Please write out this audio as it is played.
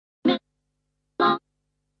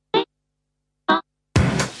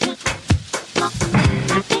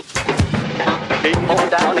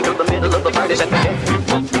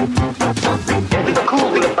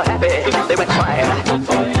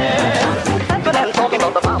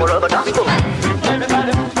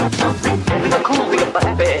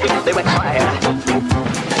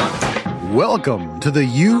Welcome to the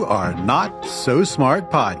You Are Not So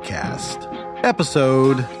Smart podcast,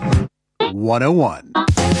 episode 101.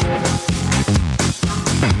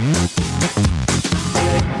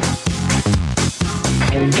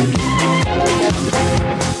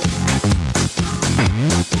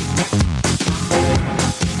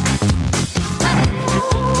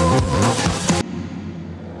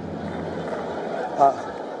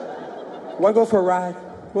 Want to go for a ride?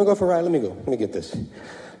 Want to go for a ride? Let me get this.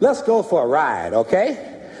 Let's go for a ride,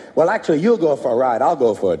 okay? Well, actually, you'll go for a ride. I'll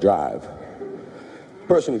go for a drive. The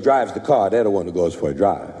person who drives the car, they're the one who goes for a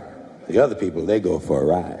drive. The other people, they go for a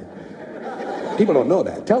ride. People don't know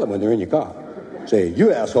that. Tell them when they're in your car. Say,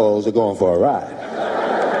 you assholes are going for a ride.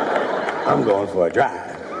 I'm going for a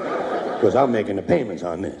drive because I'm making the payments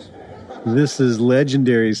on this. This is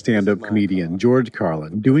legendary stand-up comedian George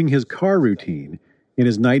Carlin doing his car routine in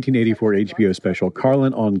his 1984 HBO special,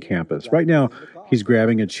 Carlin on Campus. Right now, he's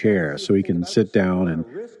grabbing a chair so he can sit down and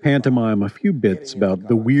pantomime a few bits about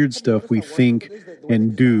the weird stuff we think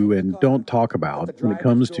and do and don't talk about when it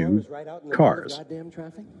comes to cars.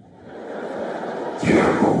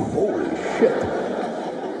 Holy shit.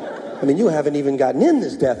 I mean, you haven't even gotten in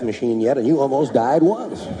this death machine yet, and you almost died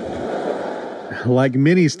once. Like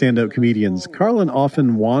many stand-up comedians, Carlin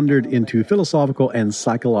often wandered into philosophical and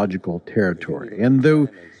psychological territory. And though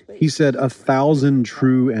he said 1,000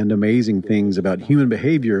 true and amazing things about human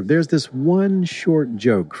behavior, there's this one short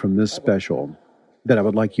joke from this special that I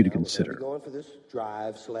would like you to consider. Going for this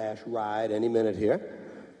drive/ride any minute here.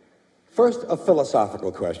 First, a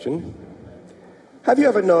philosophical question. Have you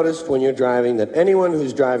ever noticed when you're driving that anyone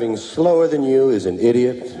who's driving slower than you is an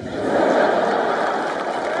idiot?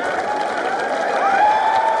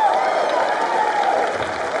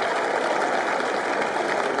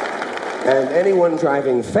 And anyone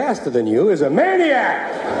driving faster than you is a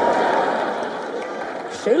maniac.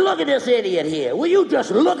 Say, look at this idiot here. Will you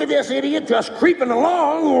just look at this idiot just creeping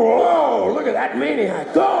along? Whoa, look at that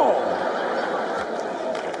maniac. Go!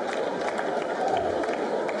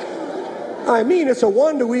 I mean, it's a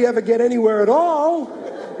wonder we ever get anywhere at all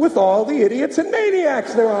with all the idiots and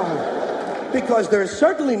maniacs there are. Because there's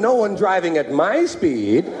certainly no one driving at my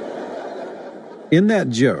speed. In that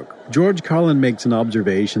joke, George Carlin makes an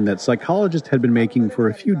observation that psychologists had been making for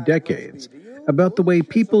a few decades about the way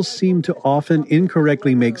people seem to often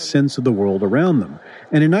incorrectly make sense of the world around them.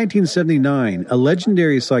 And in 1979, a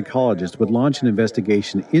legendary psychologist would launch an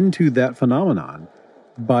investigation into that phenomenon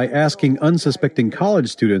by asking unsuspecting college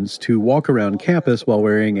students to walk around campus while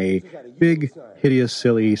wearing a big, hideous,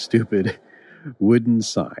 silly, stupid wooden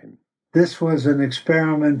sign. This was an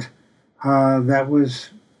experiment that was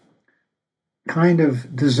kind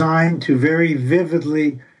of designed to very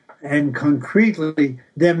vividly and concretely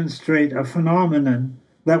demonstrate a phenomenon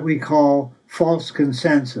that we call false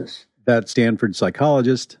consensus. That's Stanford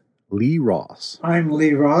psychologist Lee Ross. I'm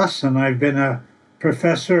Lee Ross, and I've been a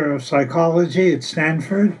professor of psychology at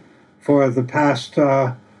Stanford for the past,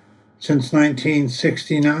 since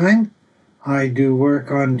 1969. I do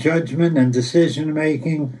work on judgment and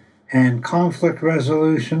decision-making and conflict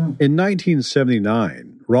resolution. In 1979,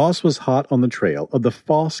 Ross was hot on the trail of the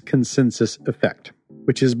false consensus effect,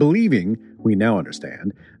 which is believing, we now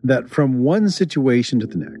understand, that from one situation to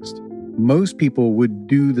the next, most people would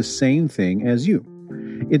do the same thing as you.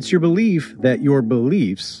 It's your belief that your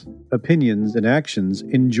beliefs, opinions, and actions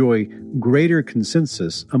enjoy greater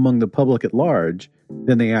consensus among the public at large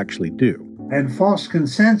than they actually do. And false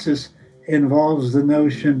consensus involves the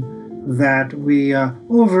notion that we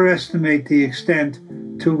overestimate the extent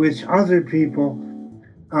to which other people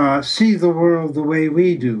see the world the way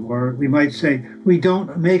we do, or we might say we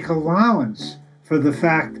don't make allowance for the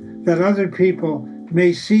fact that other people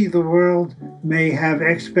may see the world, may have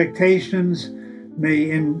expectations,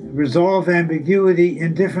 may resolve ambiguity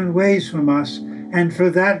in different ways from us, and for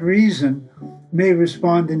that reason may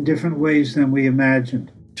respond in different ways than we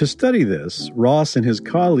imagined. To study this, Ross and his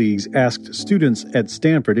colleagues asked students at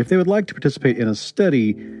Stanford if they would like to participate in a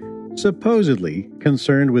study supposedly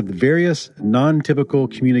concerned with various non-typical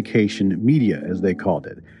communication media, as they called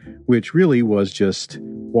it, which really was just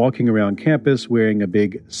walking around campus wearing a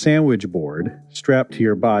big sandwich board strapped to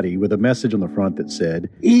your body with a message on the front that said,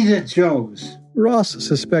 "Eat at Joe's." Ross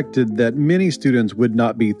suspected that many students would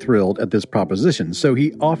not be thrilled at this proposition, so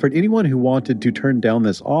he offered anyone who wanted to turn down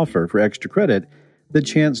this offer for extra credit the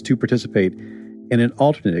chance to participate in an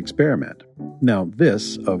alternate experiment. Now,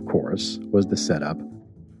 this, of course, was the setup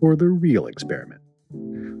for the real experiment.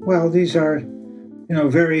 Well, these are,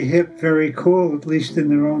 very hip, very cool, at least in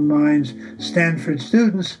their own minds, Stanford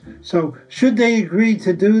students. So should they agree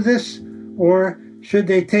to do this, or should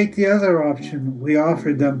they take the other option we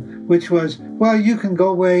offered them, which was, well, you can go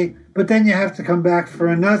away, but then you have to come back for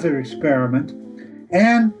another experiment.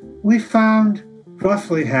 And we found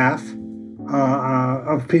roughly half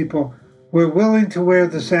of people were willing to wear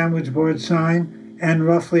the sandwich board sign, and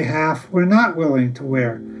roughly half were not willing to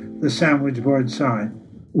wear the sandwich board sign.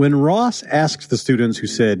 When Ross asked the students who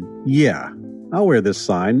said, "Yeah, I'll wear this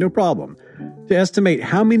sign, no problem," to estimate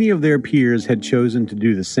how many of their peers had chosen to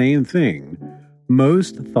do the same thing,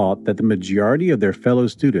 most thought that the majority of their fellow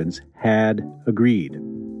students had agreed.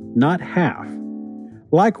 Not half.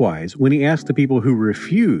 Likewise, when he asked the people who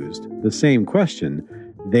refused the same question,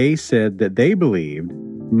 they said that they believed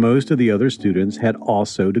most of the other students had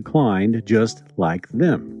also declined just like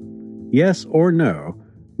them. Yes or no,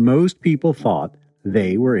 most people thought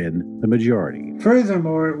they were in the majority.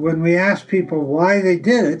 Furthermore, when we asked people why they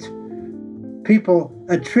did it, people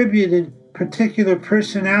attributed particular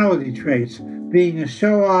personality traits, being a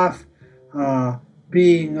show-off,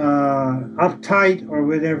 being uptight, or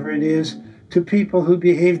whatever it is, to people who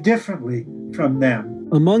behave differently from them.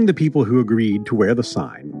 Among the people who agreed to wear the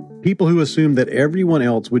sign, people who assumed that everyone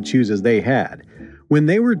else would choose as they had, when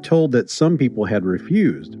they were told that some people had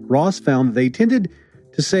refused, Ross found that they tended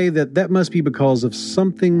to say that must be because of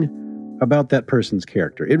something about that person's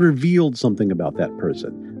character. It revealed something about that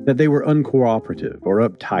person, that they were uncooperative or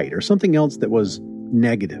uptight or something else that was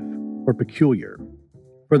negative or peculiar.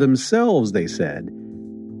 For themselves, they said,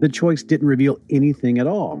 the choice didn't reveal anything at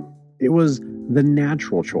all. It was the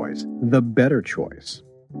natural choice, the better choice,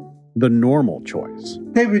 the normal choice.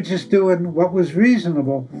 They were just doing what was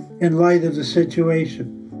reasonable in light of the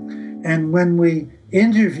situation. And when we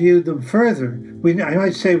interviewed them further, I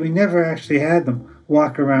might say we never actually had them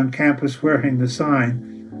walk around campus wearing the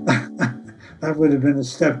sign. That would have been a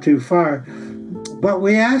step too far. But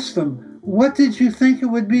we asked them, what did you think it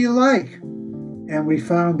would be like? And we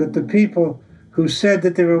found that the people who said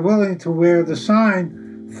that they were willing to wear the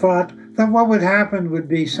sign thought that what would happen would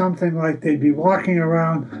be something like they'd be walking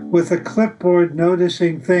around with a clipboard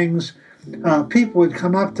noticing things. People would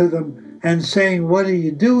come up to them and saying, "What are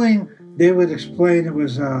you doing?" They would explain it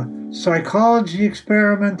was a psychology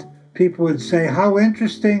experiment. People would say, "How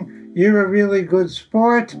interesting, you're a really good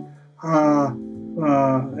sport,"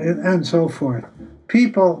 and so forth.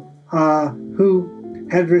 People who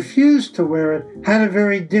had refused to wear it had a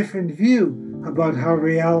very different view about how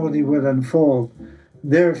reality would unfold.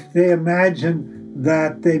 They imagined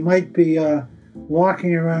that they might be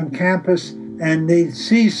walking around campus and they'd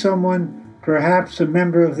see someone, perhaps a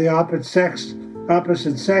member of the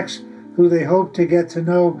opposite sex, who they hoped to get to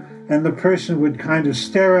know, and the person would kind of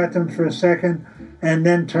stare at them for a second and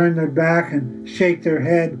then turn their back and shake their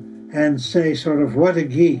head and say sort of, "What a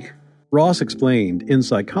geek." Ross explained, in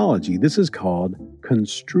psychology, this is called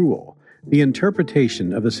construal, the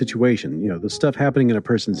interpretation of the situation, the stuff happening in a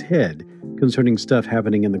person's head concerning stuff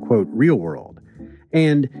happening in the, quote, real world.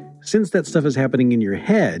 And since that stuff is happening in your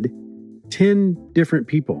head, 10 different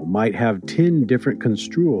people might have 10 different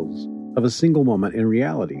construals of a single moment in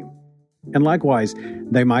reality. And likewise,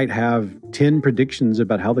 they might have 10 predictions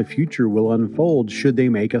about how the future will unfold should they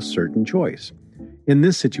make a certain choice. In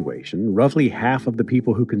this situation, roughly half of the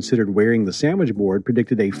people who considered wearing the sandwich board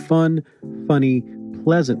predicted a fun, funny,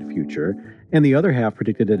 pleasant future, and the other half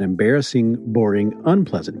predicted an embarrassing, boring,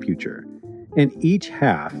 unpleasant future. And each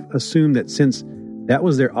half assumed that since that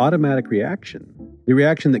was their automatic reaction, the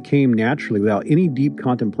reaction that came naturally without any deep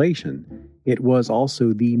contemplation, it was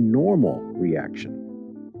also the normal reaction.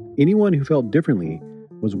 Anyone who felt differently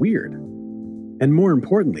was weird. And more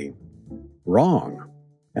importantly, wrong.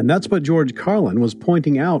 And that's what George Carlin was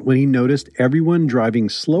pointing out when he noticed everyone driving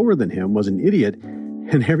slower than him was an idiot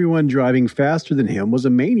and everyone driving faster than him was a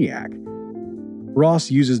maniac.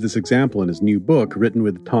 Ross uses this example in his new book written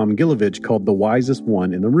with Tom Gilovich called The Wisest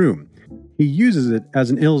One in the Room. He uses it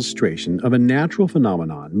as an illustration of a natural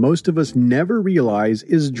phenomenon most of us never realize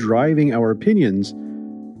is driving our opinions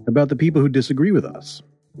about the people who disagree with us.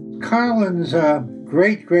 Carlin's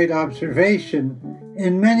great observation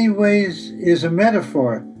in many ways is a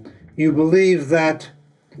metaphor. You believe that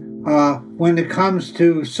when it comes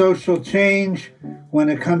to social change, when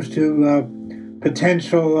it comes to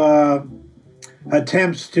potential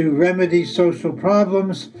attempts to remedy social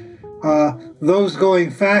problems, those going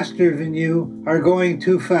faster than you are going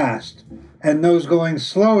too fast, and those going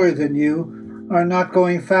slower than you are not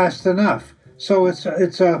going fast enough. So it's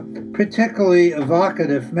a particularly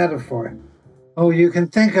evocative metaphor. Oh, you can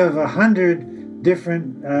think of 100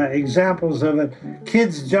 different examples of it.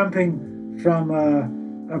 Kids jumping from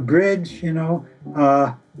a bridge,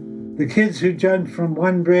 The kids who jump from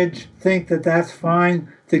one bridge think that that's fine.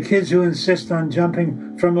 The kids who insist on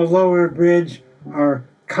jumping from a lower bridge are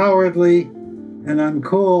cowardly and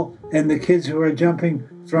uncool. And the kids who are jumping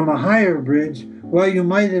from a higher bridge, while you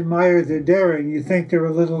might admire their daring, you think they're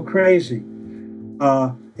a little crazy.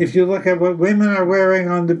 If you look at what women are wearing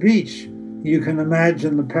on the beach, you can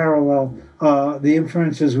imagine the parallel, the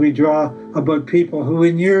inferences we draw about people who,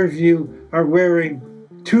 in your view, are wearing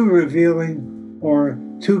too revealing or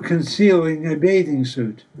too concealing a bathing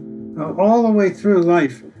suit. All the way through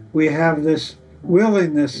life, we have this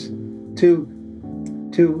willingness to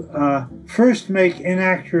first make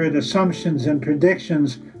inaccurate assumptions and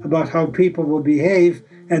predictions about how people will behave,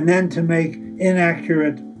 and then to make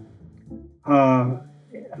inaccurate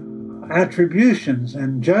attributions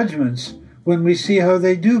and judgments when we see how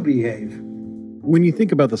they do behave. When you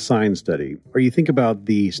think about the sign study, or you think about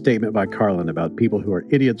the statement by Carlin about people who are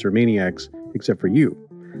idiots or maniacs, except for you,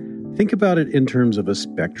 think about it in terms of a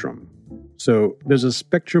spectrum. So there's a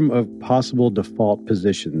spectrum of possible default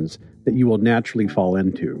positions that you will naturally fall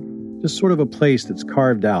into. Just sort of a place that's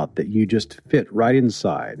carved out that you just fit right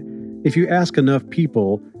inside. If you ask enough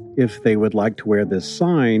people if they would like to wear this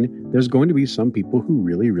sign, there's going to be some people who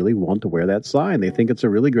really, really want to wear that sign. They think it's a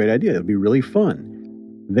really great idea. It'll be really fun.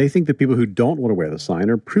 They think that people who don't want to wear the sign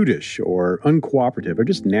are prudish or uncooperative or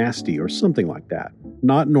just nasty or something like that.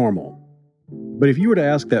 Not normal. But if you were to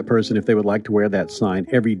ask that person if they would like to wear that sign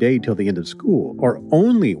every day till the end of school, or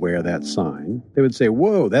only wear that sign, they would say,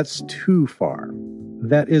 whoa, that's too far.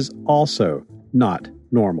 That is also not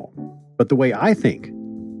normal. But the way I think,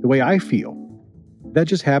 the way I feel, that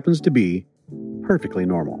just happens to be perfectly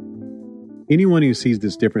normal. Anyone who sees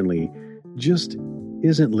this differently just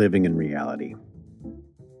isn't living in reality.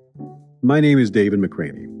 My name is David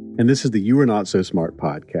McCraney, and this is the You Are Not So Smart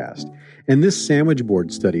podcast. And this sandwich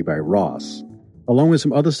board study by Ross, along with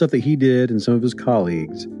some other stuff that he did and some of his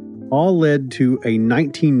colleagues, all led to a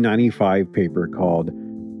 1995 paper called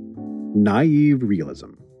Naive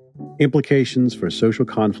Realism: Implications for Social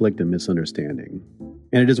Conflict and Misunderstanding.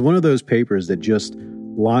 And it is one of those papers that just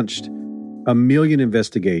launched a million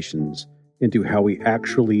investigations into how we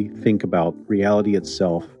actually think about reality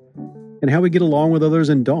itself and how we get along with others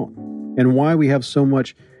and don't, and why we have so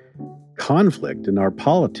much conflict in our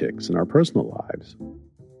politics and our personal lives.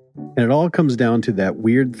 And it all comes down to that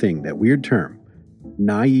weird thing, that weird term,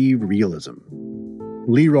 naive realism.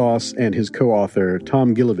 Lee Ross and his co-author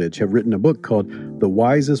Tom Gilovich have written a book called The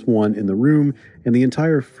Wisest One in the Room, and the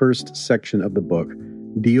entire first section of the book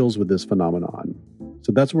deals with this phenomenon.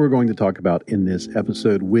 So that's what we're going to talk about in this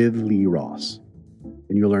episode with Lee Ross.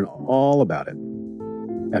 And you'll learn all about it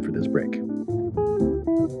after this break.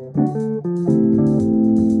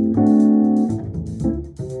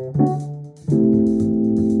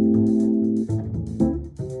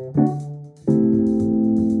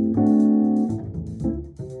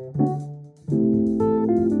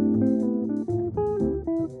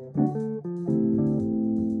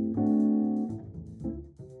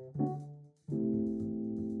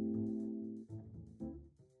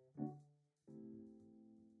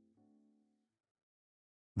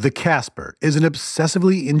 The Casper is an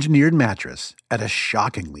obsessively engineered mattress at a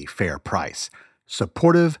shockingly fair price.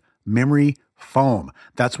 Supportive, memory, foam.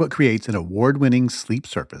 That's what creates an award-winning sleep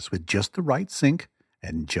surface with just the right sink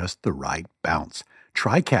and just the right bounce.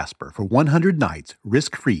 Try Casper for 100 nights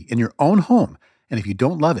risk-free in your own home. And if you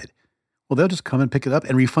don't love it, well, they'll just come and pick it up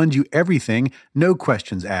and refund you everything. No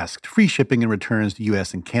questions asked. Free shipping and returns to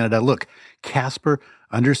US and Canada. Look, Casper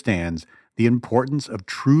understands the importance of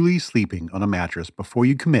truly sleeping on a mattress before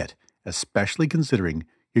you commit, especially considering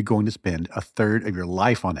you're going to spend a third of your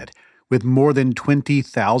life on it. With more than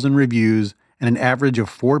 20,000 reviews and an average of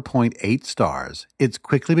 4.8 stars, it's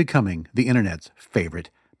quickly becoming the internet's favorite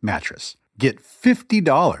mattress. Get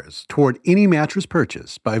 $50 toward any mattress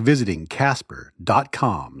purchase by visiting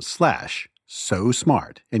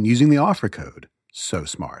casper.com/so-smart and using the offer code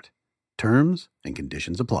SOSMART. Terms and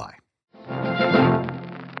conditions apply.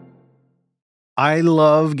 I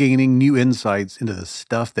love gaining new insights into the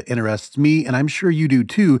stuff that interests me, and I'm sure you do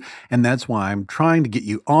too, and that's why I'm trying to get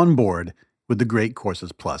you on board with the Great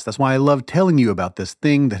Courses Plus. That's why I love telling you about this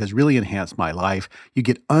thing that has really enhanced my life. You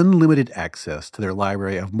get unlimited access to their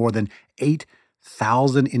library of more than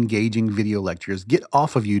 8,000 engaging video lectures. Get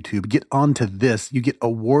off of YouTube, get onto this. You get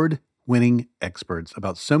award-winning experts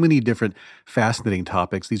about so many different fascinating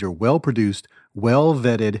topics. These are well-produced,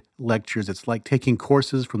 well-vetted lectures. It's like taking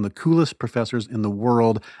courses from the coolest professors in the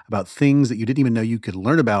world about things that you didn't even know you could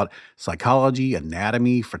learn about: psychology,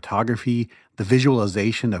 anatomy, photography, the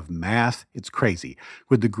visualization of math. It's crazy.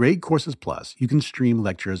 With the Great Courses Plus, you can stream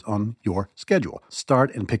lectures on your schedule.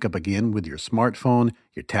 Start and pick up again with your smartphone,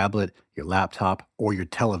 your tablet, your laptop, or your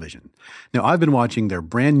television. Now, I've been watching their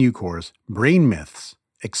brand new course, Brain Myths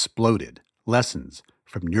Exploded: Lessons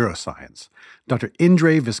from Neuroscience. Dr.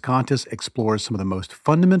 Indre Viscontis explores some of the most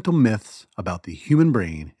fundamental myths about the human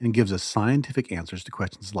brain and gives us scientific answers to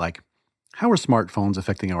questions like, how are smartphones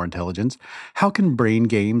affecting our intelligence? How can brain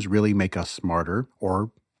games really make us smarter?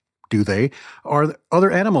 Or do they? Are there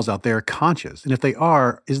other animals out there conscious? And if they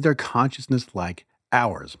are, is their consciousness like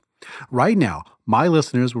ours? Right now, my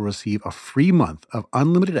listeners will receive a free month of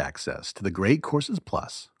unlimited access to the Great Courses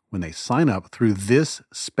Plus when they sign up through this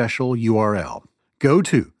special URL. Go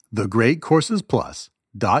to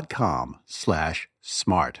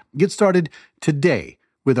thegreatcoursesplus.com/smart. Get started today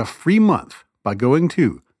with a free month by going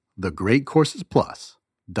to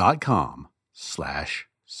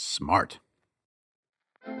thegreatcoursesplus.com/smart.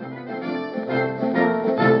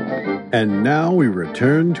 And now we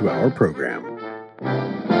return to our program.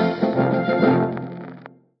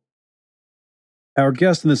 Our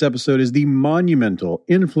guest in this episode is the monumental,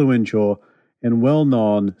 influential, and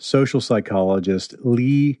well-known social psychologist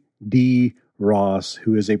Lee D. Ross,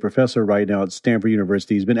 who is a professor right now at Stanford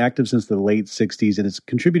University. He's been active since the late 60s and has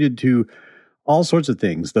contributed to all sorts of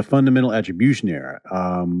things: the fundamental attribution error,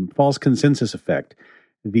 false consensus effect,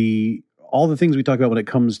 all the things we talk about when it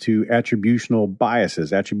comes to attributional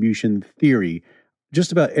biases, attribution theory,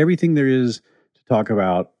 just about everything there is to talk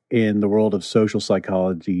about in the world of social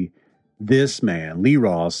psychology. This man, Lee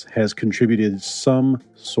Ross, has contributed some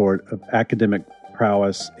sort of academic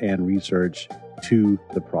prowess and research to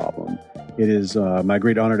the problem. It is my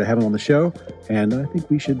great honor to have him on the show, and I think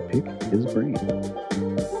we should pick his brain.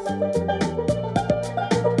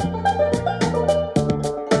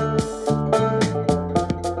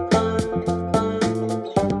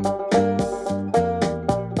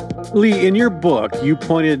 Lee, in your book, you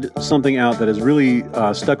pointed something out that has really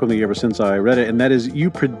stuck with me ever since I read it, and that is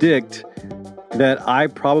you predict that I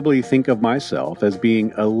probably think of myself as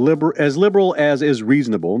being as liberal as is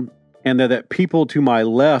reasonable, and that people to my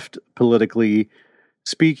left, politically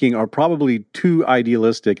speaking, are probably too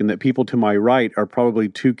idealistic, and that people to my right are probably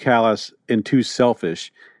too callous and too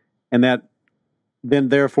selfish, and that then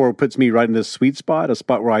therefore puts me right in this sweet spot, a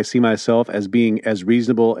spot where I see myself as being as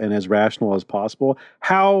reasonable and as rational as possible.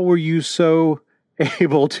 How were you so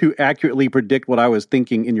able to accurately predict what I was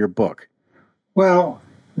thinking in your book? Well,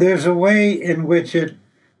 there's a way in which it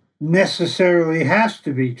necessarily has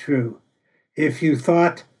to be true. If you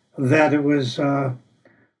thought that it was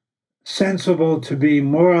sensible to be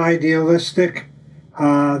more idealistic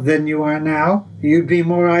than you are now, you'd be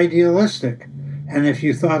more idealistic. And if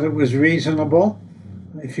you thought it was reasonable,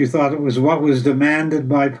 if you thought it was what was demanded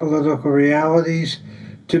by political realities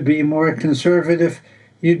to be more conservative,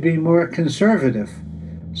 you'd be more conservative.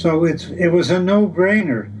 So it was a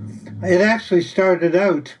no-brainer. It actually started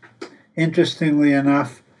out, interestingly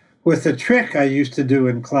enough, with a trick I used to do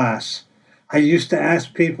in class. I used to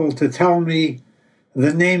ask people to tell me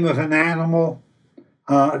the name of an animal,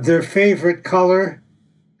 their favorite color,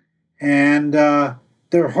 and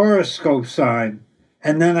their horoscope sign.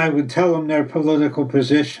 And then I would tell them their political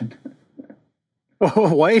position.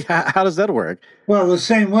 Oh, wait, how does that work? Well, the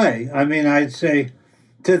same way. I mean, I'd say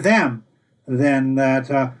to them then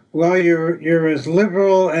that, well, you're as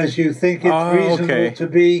liberal as you think it's reasonable to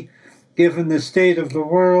be, given the state of the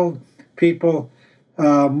world. People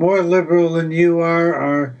more liberal than you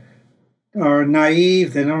are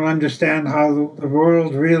naive. They don't understand how the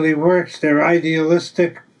world really works. They're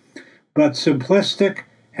idealistic but simplistic.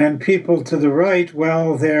 And people to the right,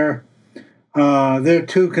 well, they're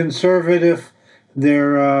too conservative.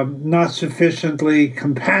 They're not sufficiently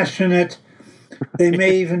compassionate. They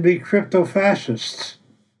may even be crypto-fascists.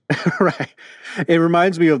 Right. It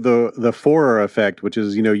reminds me of the Forer effect, which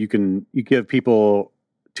is, you give people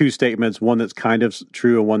two statements, one that's kind of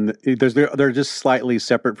true and one that they're just slightly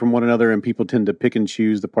separate from one another, and people tend to pick and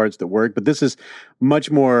choose the parts that work. But this is much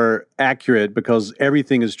more accurate because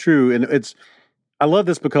everything is true, and I love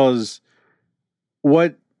this because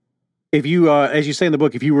if you, as you say in the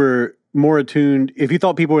book, if you were more attuned, if you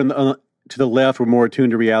thought people to the left were more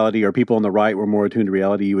attuned to reality, or people on the right were more attuned to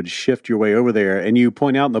reality, you would shift your way over there. And you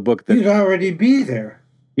point out in the book that you'd already be there.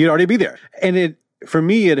 And for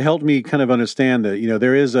me, it helped me kind of understand that,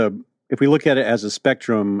 there is if we look at it as a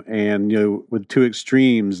spectrum and, with two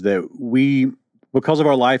extremes, that we, because of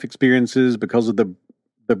our life experiences, because of the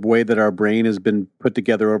the way that our brain has been put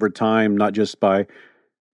together over time, not just by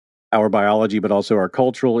our biology, but also our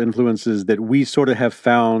cultural influences, that we sort of have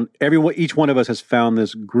found, each one of us has found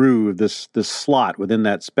this groove, this slot within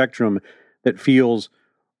that spectrum that feels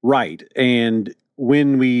right. And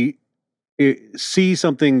when we see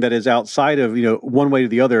something that is outside of, one way to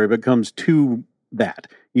the other, it becomes too that.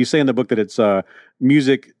 You say in the book that it's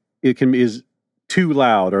music, is too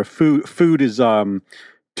loud, or food is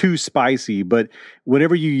too spicy. But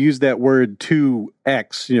whenever you use that word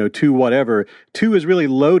 2x, 2 whatever, 2 is really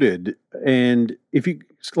loaded. And if you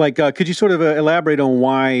could you sort of elaborate on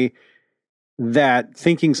why that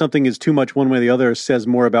thinking something is too much one way or the other says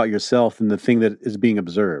more about yourself than the thing that is being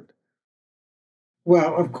observed?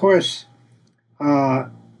 Well, of course,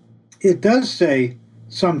 it does say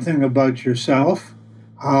something about yourself.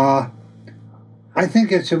 I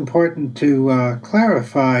think it's important to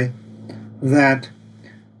clarify that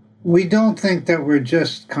we don't think that we're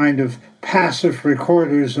just kind of passive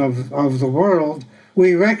recorders of the world.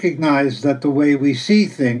 We recognize that the way we see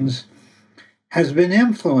things has been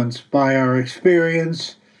influenced by our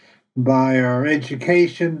experience, by our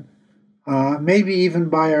education, maybe even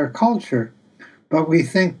by our culture. But we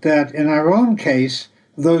think that in our own case,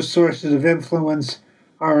 those sources of influence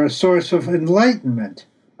are a source of enlightenment.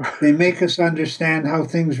 They make us understand how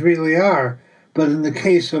things really are. But in the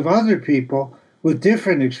case of other people with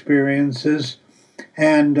different experiences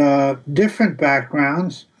and different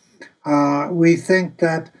backgrounds, we think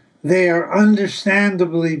that they are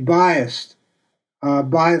understandably biased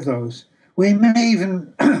by those. We may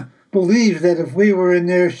even believe that if we were in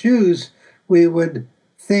their shoes, we would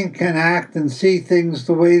think and act and see things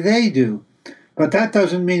the way they do. But that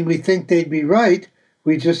doesn't mean we think they'd be right.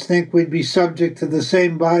 We just think we'd be subject to the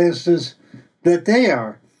same biases that they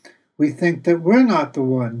are. We think that we're not the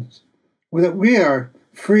ones, that we are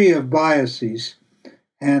free of biases,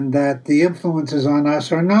 and that the influences on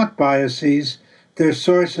us are not biases, they're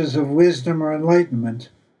sources of wisdom or enlightenment.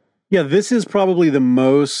 Yeah, this is probably the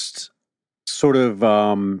most sort of,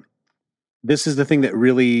 this is the thing that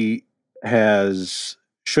really has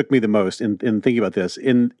shook me the most in thinking about this,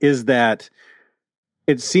 is that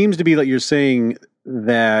it seems to be like you're saying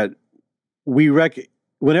that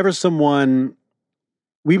whenever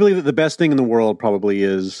we believe that the best thing in the world probably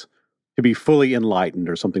is to be fully enlightened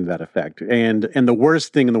or something to that effect. And the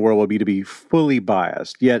worst thing in the world would be to be fully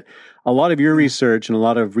biased. Yet a lot of your research and a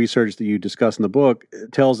lot of research that you discuss in the book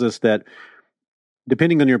tells us that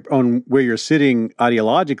depending on where you're sitting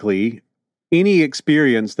ideologically, any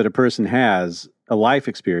experience that a person has, a life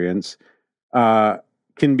experience,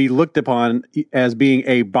 can be looked upon as being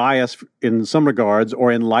a bias in some regards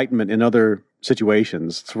or enlightenment in other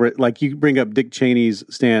situations. So, like you bring up Dick Cheney's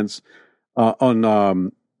stance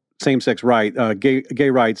on same-sex gay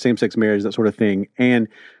rights, same-sex marriage, that sort of thing. And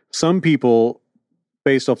some people,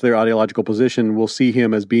 based off their ideological position, will see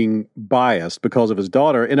him as being biased because of his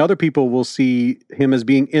daughter, and other people will see him as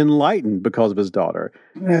being enlightened because of his daughter.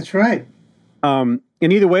 That's right.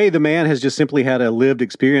 In either way, the man has just simply had a lived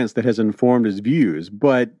experience that has informed his views,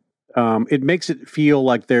 but it makes it feel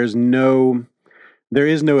like there is no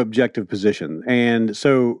objective position. And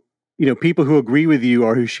so, people who agree with you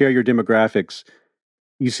or who share your demographics,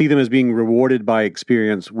 you see them as being rewarded by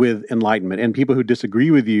experience with enlightenment. And people who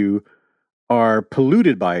disagree with you are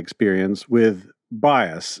polluted by experience with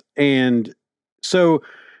bias. And so,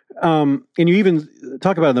 and you even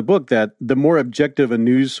talk about in the book that the more objective a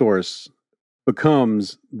news source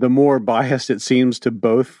becomes, the more biased it seems to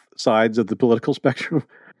both sides of the political spectrum.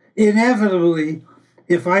 Inevitably,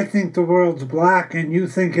 if I think the world's black and you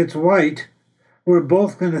think it's white, we're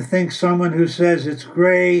both going to think someone who says it's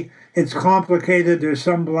gray, it's complicated, there's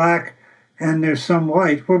some black and there's some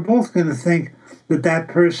white. We're both going to think that that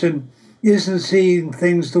person isn't seeing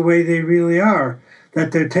things the way they really are,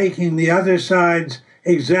 that they're taking the other side's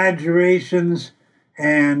exaggerations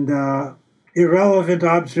and irrelevant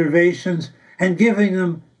observations and giving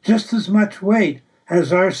them just as much weight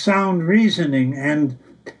as our sound reasoning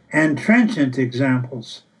and trenchant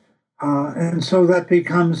examples. And so that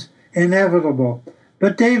becomes inevitable.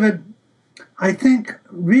 But David, I think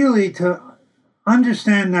really to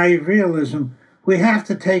understand naive realism, we have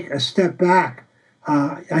to take a step back.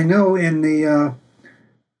 I know in the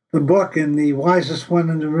book, in The Wisest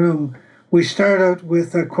One in the Room, we start out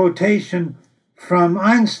with a quotation from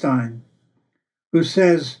Einstein, who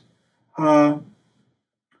says,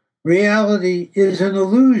 reality is an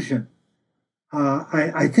illusion.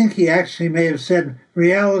 I think he actually may have said,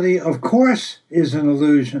 reality, of course, is an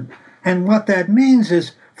illusion. And what that means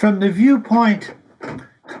is, from the viewpoint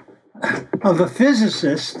of a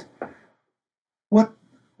physicist, what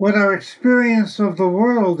what our experience of the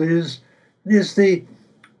world is the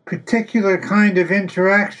particular kind of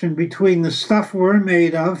interaction between the stuff we're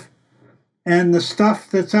made of and the stuff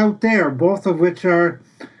that's out there, both of which are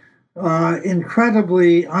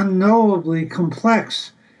incredibly, unknowably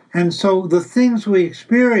complex. And so the things we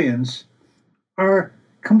experience are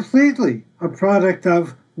completely a product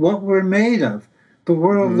of what we're made of. The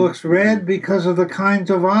world looks red because of the kinds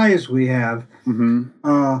of eyes we have.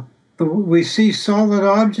 We see solid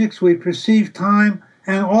objects, we perceive time,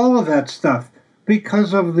 and all of that stuff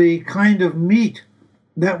because of the kind of meat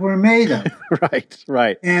that we're made of.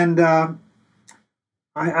 Right. And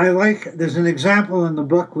I like, there's an example in the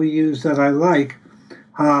book we use that I like,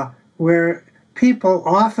 where people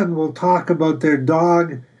often will talk about their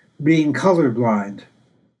dog being colorblind.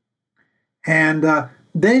 And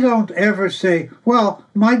they don't ever say, well,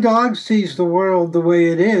 my dog sees the world the way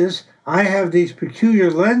it is. I have these peculiar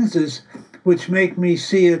lenses which make me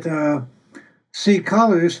see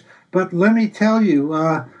colors. But let me tell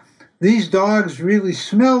you, these dogs really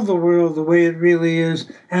smell the world the way it really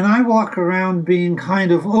is, and I walk around being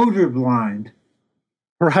kind of odor blind.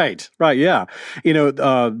 Right, yeah.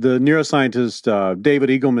 The neuroscientist David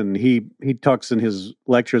Eagleman, he talks in his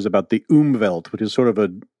lectures about the Umwelt, which is sort of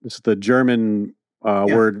the German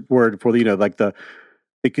word for like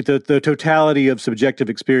the totality of subjective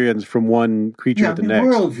experience from one creature to the next.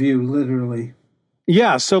 Worldview, literally.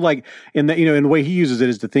 Yeah, so like in the way he uses it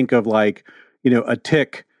is to think of like a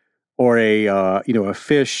tick or a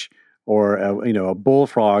fish or a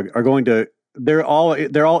bullfrog are going to they're all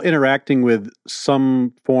interacting with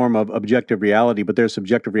some form of objective reality, but their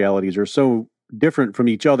subjective realities are so different from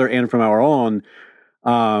each other and from our own.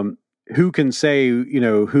 Who can say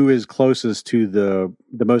who is closest to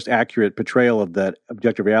the most accurate portrayal of that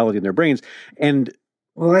objective reality in their brains? And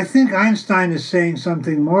well, I think Einstein is saying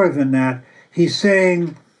something more than that. He's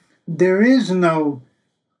saying there is no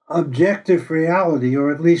objective reality,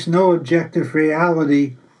 or at least no objective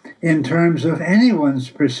reality in terms of anyone's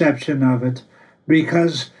perception of it,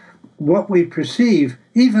 because what we perceive,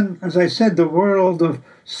 even, as I said, the world of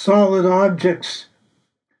solid objects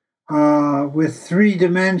with 3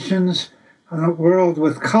 dimensions, a world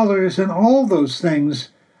with colors, and all those things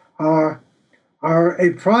are a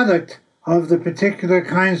product of the particular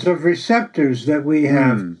kinds of receptors that we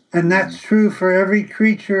have. And that's true for every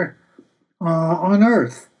creature on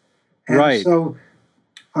Earth. And right. So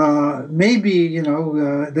maybe,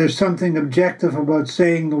 there's something objective about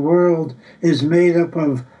saying the world is made up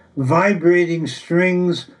of vibrating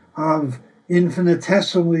strings of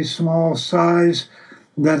infinitesimally small size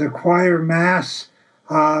that acquire mass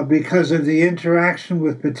because of the interaction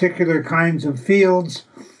with particular kinds of fields,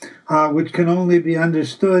 which can only be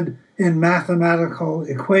understood in mathematical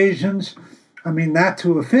equations. I mean, that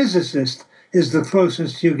to a physicist is the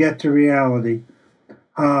closest you get to reality.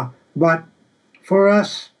 But for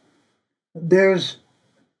us, there's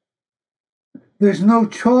no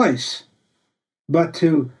choice but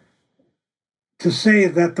to say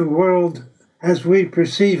that the world as we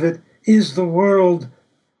perceive it is the world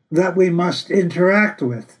that we must interact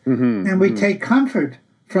with. And we take comfort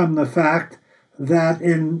from the fact that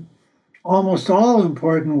in almost all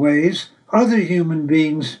important ways, other human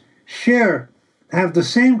beings have the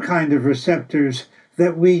same kind of receptors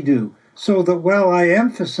that we do. So that while I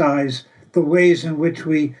emphasize the ways in which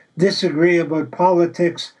we disagree about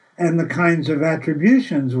politics and the kinds of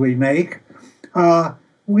attributions we make,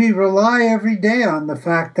 we rely every day on the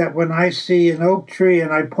fact that when I see an oak tree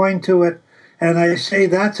and I point to it and I say,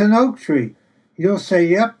 that's an oak tree, you'll say,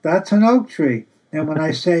 yep, that's an oak tree. And when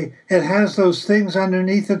I say it has those things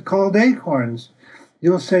underneath it called acorns,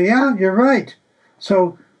 you'll say, yeah, you're right.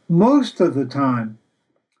 So most of the time,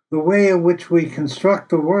 the way in which we construct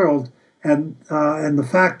the world and the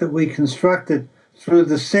fact that we construct it through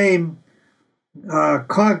the same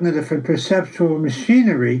cognitive and perceptual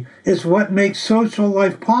machinery is what makes social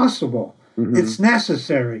life possible. It's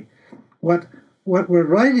necessary. What we're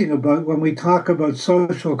writing about when we talk about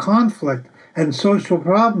social conflict and social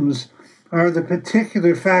problems are the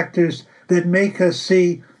particular factors that make us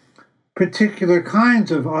see particular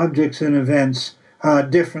kinds of objects and events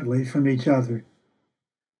differently from each other.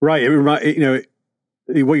 Right.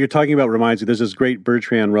 What you're talking about reminds me, there's this great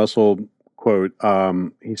Bertrand Russell quote.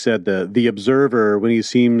 He said the observer, when he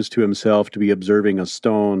seems to himself to be observing a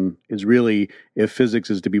stone, is really, if physics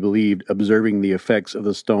is to be believed, observing the effects of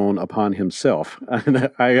the stone upon himself.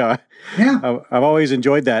 And I've always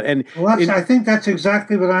enjoyed that. And I think that's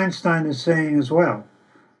exactly what Einstein is saying as well.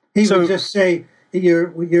 He would just say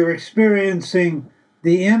you're experiencing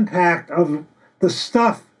the impact of the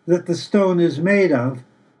stuff that the stone is made of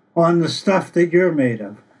on the stuff that you're made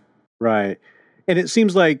of. Right. And it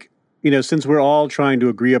seems like, since we're all trying to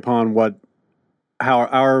agree upon how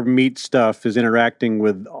our meat stuff is interacting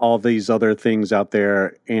with all these other things out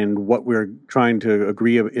there, and what we're trying to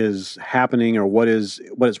agree is happening, or what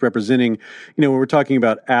it's representing, when we're talking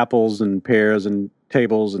about apples and pears and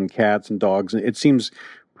tables and cats and dogs, and it seems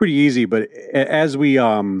pretty easy. But as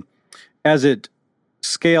it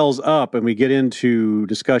scales up and we get into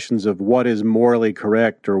discussions of what is morally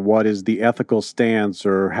correct, or what is the ethical stance,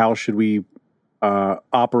 or how should we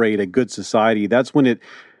operate a good society, that's when it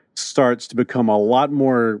starts to become a lot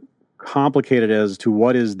more complicated as to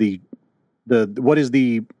what is the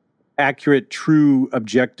accurate, true,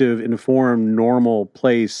 objective, informed, normal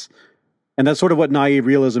place. And that's sort of what naive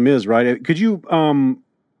realism is, right? Could you,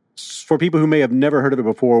 for people who may have never heard of it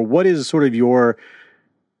before, what is sort of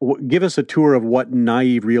give us a tour of what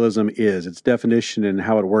naive realism is, its definition, and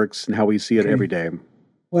how it works, and how we see it every day?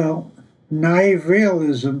 Well, naive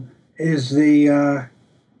realism is the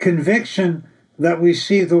conviction that we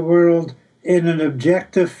see the world in an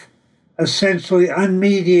objective, essentially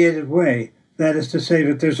unmediated way. That is to say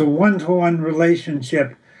that there's a one-to-one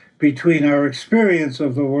relationship between our experience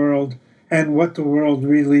of the world and what the world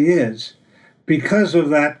really is. Because of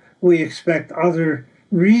that, we expect other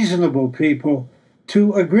reasonable people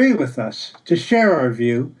to agree with us, to share our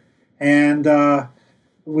view, and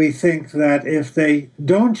we think that if they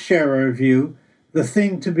don't share our view, the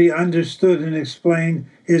thing to be understood and explained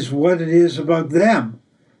is what it is about them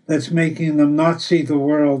that's making them not see the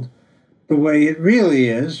world the way it really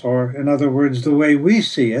is, or in other words, the way we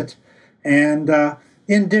see it. And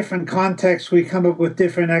in different contexts, we come up with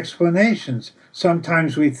different explanations.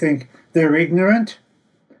 Sometimes we think they're ignorant,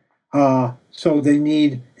 so they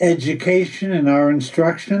need education in our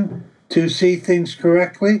instruction to see things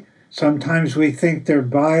correctly. Sometimes we think they're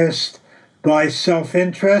biased by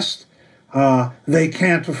self-interest. They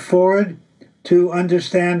can't afford to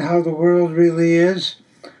understand how the world really is.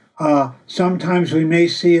 Sometimes we may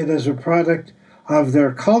see it as a product of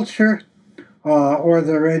their culture, or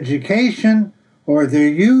their education, or their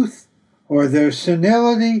youth, or their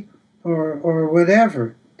senility, or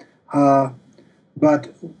whatever.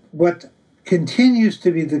 But what continues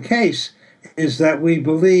to be the case is that we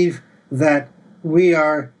believe that we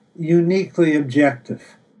are uniquely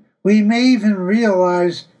objective. We may even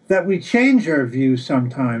realize that we change our views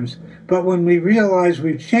sometimes, but when we realize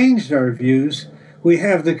we've changed our views, we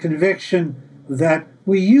have the conviction that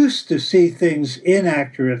we used to see things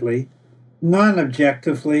inaccurately,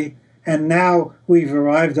 non-objectively, and now we've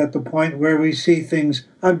arrived at the point where we see things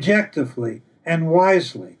objectively and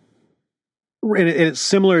wisely. And it's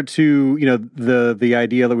similar to, the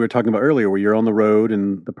idea that we were talking about earlier, where you're on the road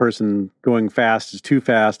and the person going fast is too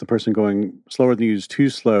fast, the person going slower than you is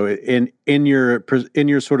too slow. In your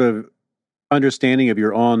sort of understanding of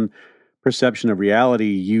your own perception of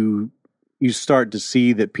reality, you start to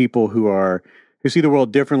see that people who see the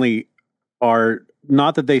world differently are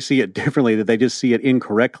not that they see it differently, that they just see it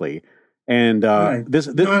incorrectly. And right. this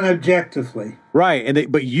non-objectively,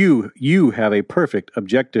 right? But you have a perfect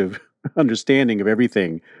objective understanding of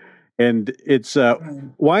everything, and it's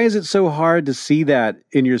why is it so hard to see that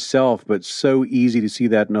in yourself, but so easy to see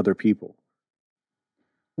that in other people?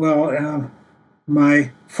 Well, my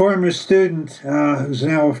former student, who's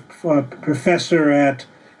now a professor at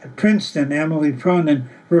Princeton, Emily Cronin,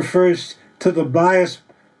 refers to the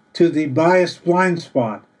biased blind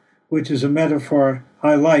spot, which is a metaphor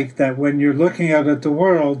I like, that when you're looking out at the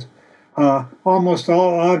world, almost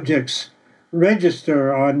all objects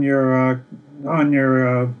register on your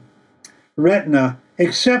retina,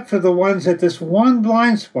 except for the ones at this one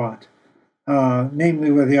blind spot,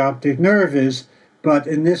 namely where the optic nerve is. But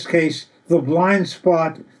in this case, the blind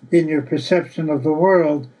spot in your perception of the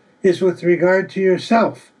world is with regard to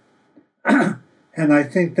yourself. And I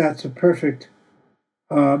think that's a perfect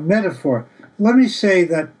metaphor. Let me say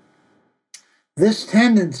that this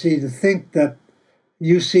tendency to think that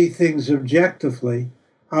you see things objectively,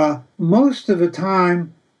 most of the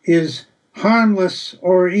time is harmless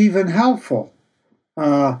or even helpful.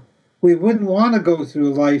 We wouldn't want to go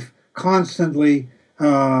through life constantly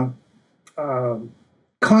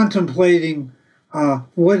contemplating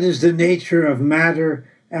what is the nature of matter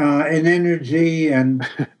and energy and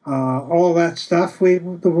all that stuff. The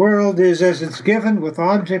world is as it's given, with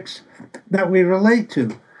objects that we relate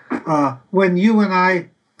to. When you and I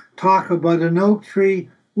talk about an oak tree,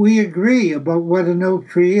 we agree about what an oak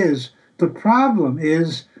tree is. The problem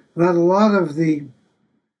is that a lot of the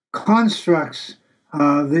constructs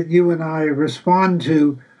that you and I respond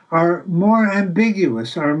to are more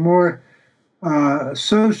ambiguous, are more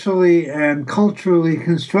socially and culturally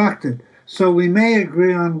constructed. So we may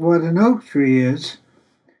agree on what an oak tree is,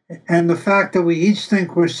 and the fact that we each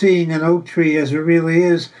think we're seeing an oak tree as it really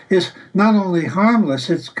is not only harmless,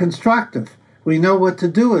 it's constructive. We know what to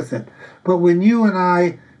do with it. But when you and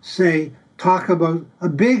I talk about a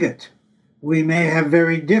bigot, we may have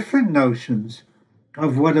very different notions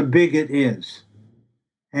of what a bigot is.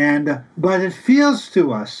 But it feels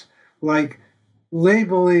to us like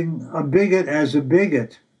labeling a bigot as a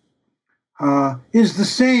bigot is the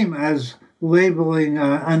same as labeling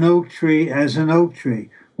an oak tree as an oak tree,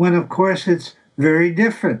 when of course it's very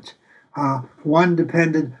different. One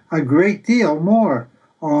depended a great deal more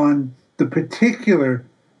on the particular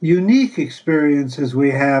unique experiences we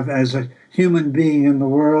have as a human being in the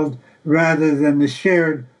world rather than the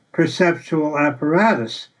shared perceptual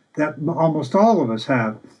apparatus that almost all of us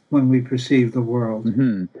have when we perceive the world.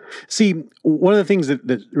 Mm-hmm. See, one of the things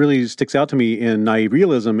that really sticks out to me in naive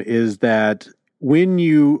realism is that when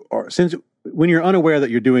you're unaware that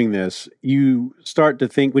you're doing this, you start to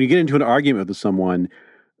think, when you get into an argument with someone,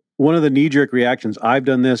 one of the knee-jerk reactions, I've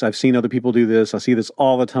done this, I've seen other people do this, I see this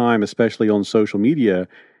all the time, especially on social media,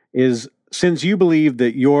 is since you believe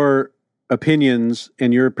that your opinions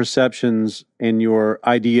and your perceptions and your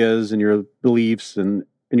ideas and your beliefs and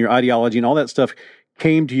your ideology and all that stuff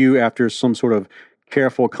came to you after some sort of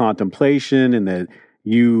careful contemplation, and that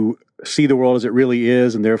you see the world as it really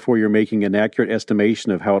is, and therefore you're making an accurate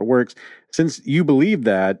estimation of how it works. Since you believe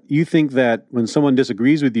that, you think that when someone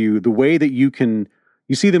disagrees with you, the way that you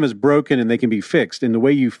see them as broken and they can be fixed, and the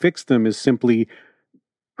way you fix them is simply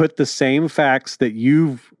put the same facts that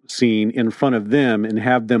you've seen in front of them and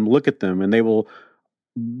have them look at them, and they will.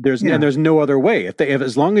 There's no other way. If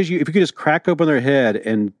you could just crack open their head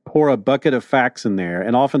and pour a bucket of facts in there,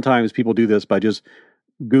 and oftentimes people do this by just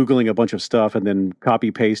Googling a bunch of stuff and then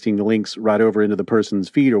copy pasting the links right over into the person's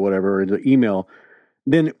feed or whatever, or into email,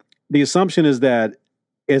 then the assumption is that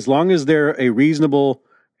as long as they're a reasonable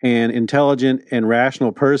and intelligent and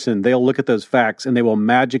rational person, they'll look at those facts and they will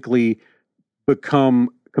magically become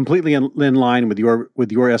completely in line with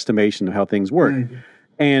your estimation of how things work. Right.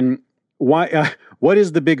 And why? What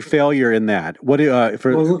is the big failure in that? Well,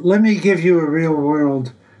 let me give you a real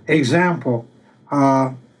world example.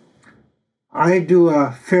 I do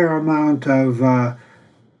a fair amount of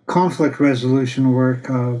conflict resolution work,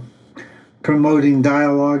 promoting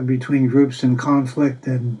dialogue between groups in conflict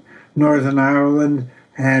in Northern Ireland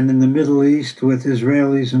and in the Middle East with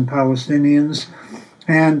Israelis and Palestinians.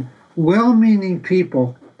 And well-meaning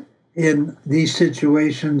people in these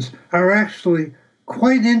situations are actually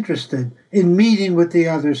quite interested in meeting with the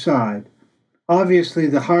other side. Obviously,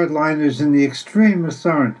 the hardliners and the extremists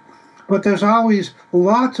aren't, but there's always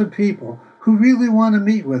lots of people who really want to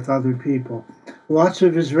meet with other people. Lots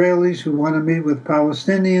of Israelis who want to meet with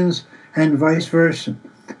Palestinians and vice versa.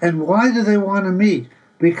 And why do they want to meet?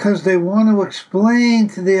 Because they want to explain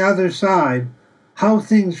to the other side how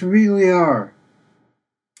things really are.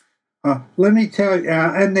 Let me tell you,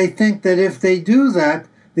 and they think that if they do that,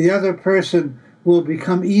 the other person will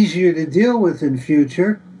become easier to deal with in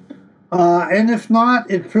future. And if not,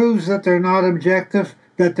 it proves that they're not objective,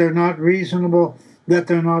 that they're not reasonable, that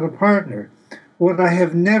they're not a partner. What I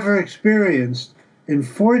have never experienced in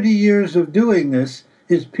 40 years of doing this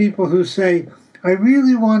is people who say, I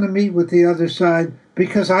really want to meet with the other side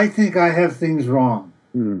because I think I have things wrong.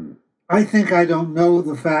 I think I don't know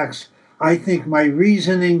the facts. I think my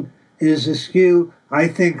reasoning is askew. I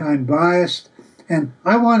think I'm biased. And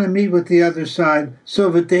I want to meet with the other side so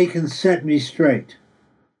that they can set me straight.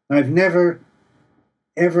 I've never,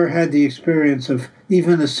 ever had the experience of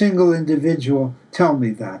even a single individual tell me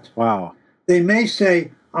that. Wow. They may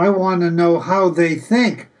say, I want to know how they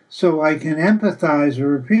think so I can empathize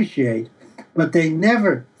or appreciate, but they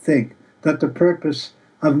never think that the purpose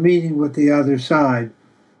of meeting with the other side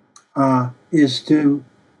is to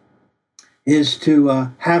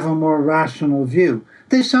have a more rational view.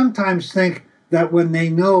 They sometimes think that when they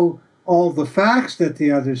know all the facts that the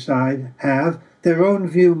other side have, their own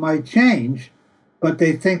view might change, but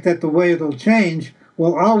they think that the way it'll change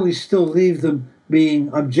will always still leave them being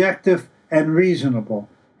objective and reasonable.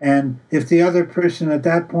 And if the other person at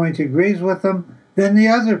that point agrees with them, then the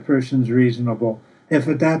other person's reasonable. If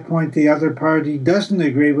at that point the other party doesn't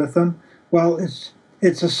agree with them, well, it's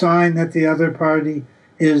a sign that the other party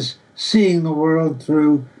is seeing the world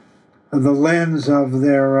through the lens of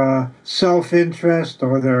their self-interest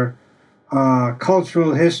or their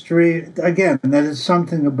cultural history. Again, that is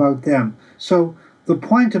something about them. So the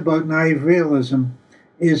point about naive realism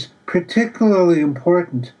is particularly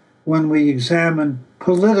important when we examine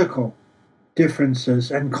political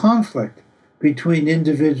differences and conflict between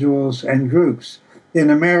individuals and groups. In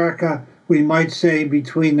America, we might say,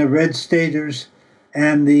 between the red staters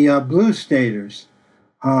and the blue staters.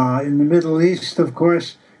 In the Middle East, of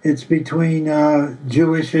course, it's between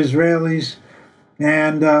Jewish Israelis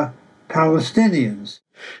and Palestinians.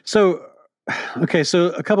 So, okay,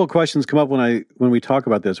 so a couple of questions come up when we talk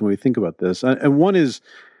about this, when we think about this, and one is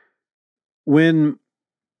one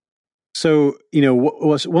of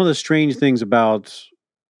the strange things about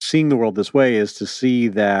seeing the world this way is to see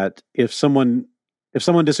that if someone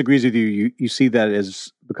disagrees with you, you see that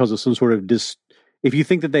as because of some sort of if you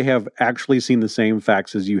think that they have actually seen the same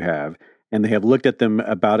facts as you have, and they have looked at them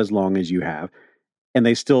about as long as you have, and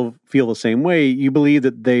they still feel the same way, you believe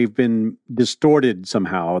that they've been distorted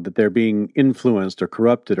somehow, that they're being influenced or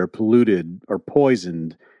corrupted or polluted or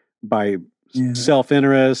poisoned by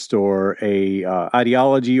self-interest or a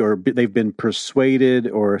ideology, or they've been persuaded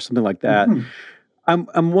or something like that. Mm-hmm.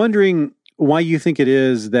 I'm wondering why you think it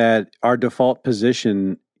is that our default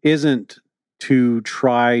position isn't to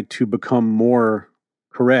try to become more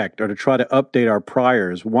correct or to try to update our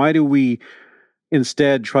priors. Why do we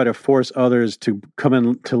instead try to force others to come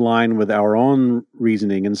into line with our own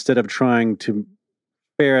reasoning instead of trying to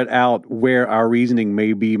ferret out where our reasoning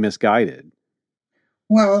may be misguided?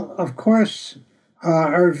 Well, of course,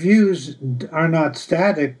 our views are not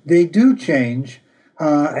static. They do change,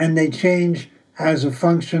 and they change as a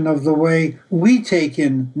function of the way we take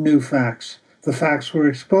in new facts, the facts we're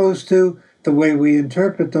exposed to, the way we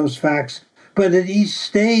interpret those facts. But at each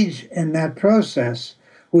stage in that process,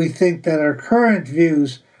 we think that our current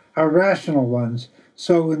views are rational ones.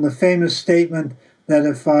 So in the famous statement that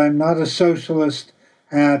if I'm not a socialist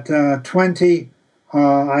at 20,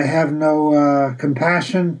 I have no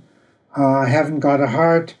compassion, I haven't got a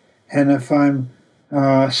heart, and if I'm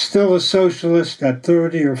still a socialist at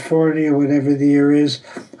 30 or 40 or whatever the year is,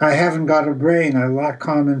 I haven't got a brain, I lack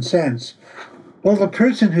common sense. Well, the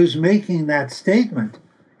person who's making that statement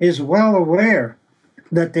is well aware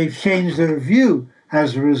that they've changed their view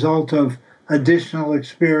as a result of additional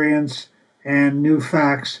experience and new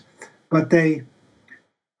facts, but they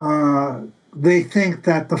think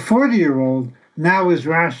that the 40-year-old now is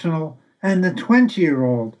rational and the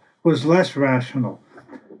 20-year-old was less rational.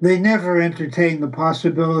 They never entertained the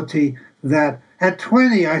possibility that at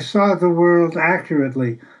 20 I saw the world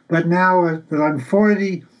accurately, but now that I'm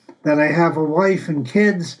 40, that I have a wife and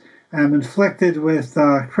kids, I'm inflicted with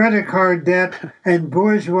credit card debt and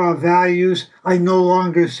bourgeois values, I no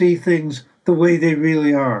longer see things the way they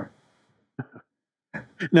really are.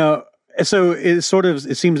 No, so it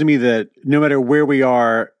seems to me that no matter where we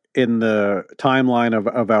are in the timeline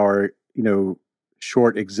of our,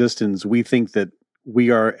 short existence, we think that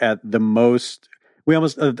we are at the most.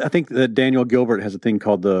 I think that Daniel Gilbert has a thing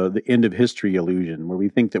called the end of history illusion, where we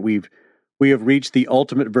think that we have reached the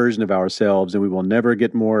ultimate version of ourselves, and we will never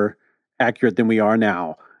get more accurate than we are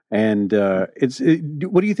now. And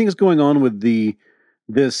what do you think is going on with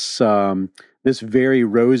this very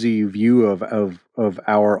rosy view of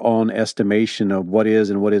our own estimation of what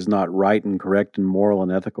is and what is not right and correct and moral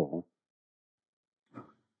and ethical?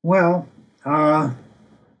 Well,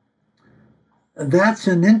 that's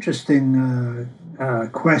an interesting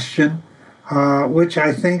question, which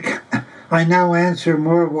I think I now answer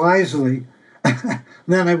more wisely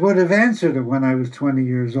than I would have answered it when I was 20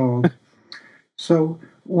 years old. So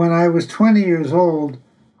when I was 20 years old,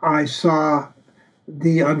 I saw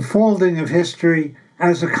the unfolding of history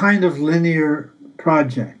as a kind of linear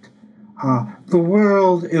project. The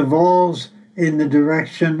world evolves in the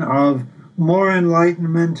direction of more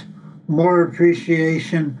enlightenment, more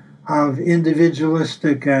appreciation of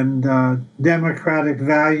individualistic and democratic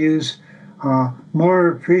values, more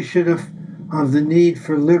appreciative of the need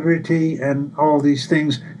for liberty and all these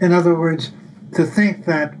things. In other words, to think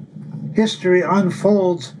that history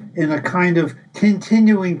unfolds in a kind of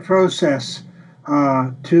continuing process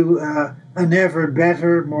to an ever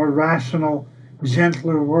better, more rational,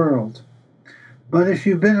 gentler world. But if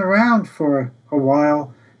you've been around for a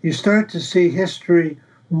while, you start to see history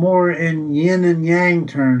more in yin and yang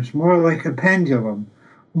terms, more like a pendulum,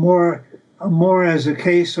 more as a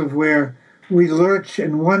case of where we lurch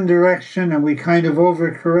in one direction and we kind of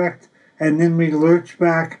overcorrect, and then we lurch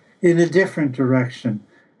back in a different direction.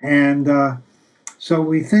 And so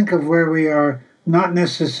we think of where we are not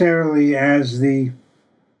necessarily as the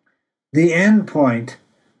end point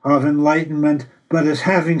of enlightenment, but as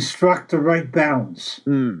having struck the right balance.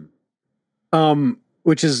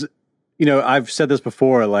 Which is, I've said this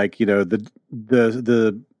before, like, the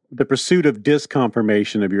pursuit of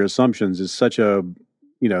disconfirmation of your assumptions is such a,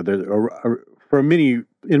 in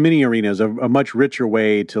many arenas, a much richer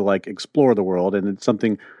way to like explore the world. And it's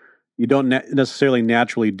something, you don't necessarily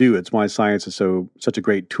naturally do. It's why science is such a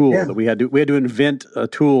great tool that we had to invent a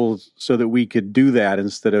tool so that we could do that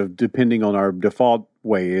instead of depending on our default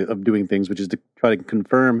way of doing things, which is to try to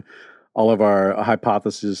confirm all of our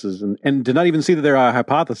hypotheses and to not even see that they're a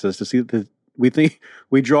hypothesis, to see that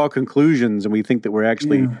we draw conclusions and we think that we're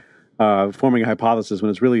actually forming a hypothesis when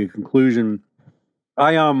it's really a conclusion.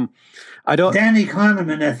 I don't. Danny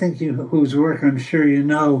Kahneman, I think whose work I'm sure you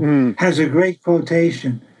know, has a great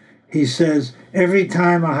quotation. He says, "Every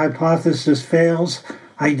time a hypothesis fails,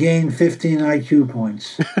 I gain 15 IQ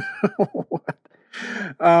points."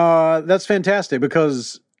 That's fantastic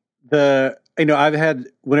because I've had,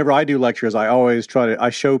 whenever I do lectures, I always try to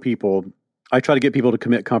get people to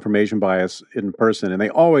commit confirmation bias in person, and they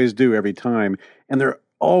always do every time, and they're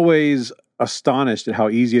always astonished at how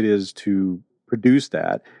easy it is to produce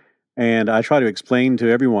that. And I try to explain to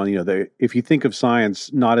everyone, if you think of science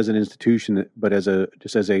not as an institution, but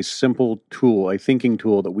just as a simple tool, a thinking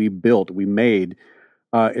tool that we made,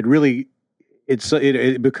 it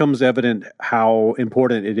becomes evident how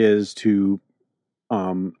important it is to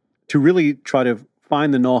really try to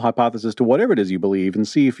find the null hypothesis to whatever it is you believe and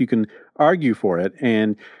see if you can argue for it.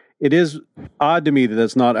 And it is odd to me that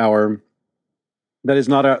is not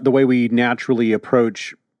the way we naturally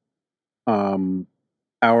approach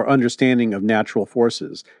our understanding of natural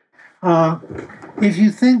forces. If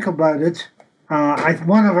you think about it,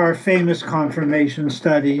 one of our famous confirmation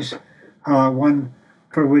studies, one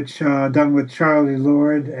for which done with Charlie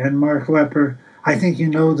Lord and Mark Lepper, I think you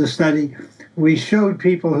know the study. We showed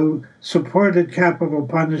people who supported capital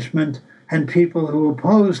punishment and people who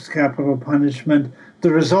opposed capital punishment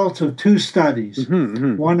the results of two studies,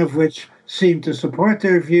 one of which seemed to support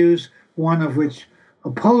their views, one of which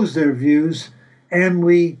opposed their views, and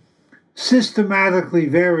we systematically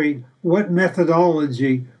varied what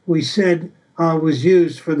methodology we said was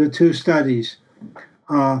used for the two studies.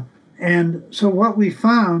 And so what we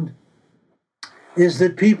found is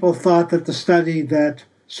that people thought that the study that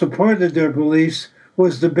supported their beliefs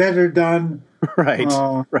was the better done,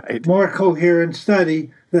 more coherent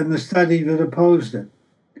study than the study that opposed it.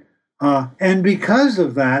 And because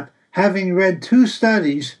of that, having read two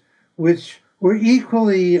studies which were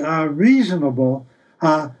equally reasonable,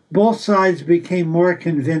 both sides became more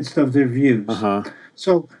convinced of their views.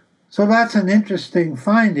 So that's an interesting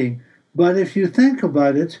finding. But if you think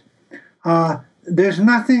about it, there's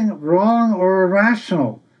nothing wrong or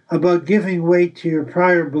irrational about giving weight to your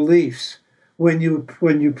prior beliefs when you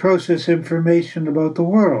process information about the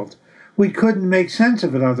world. We couldn't make sense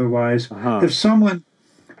of it otherwise. If someone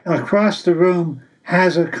across the room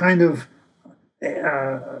has a kind of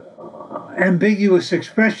ambiguous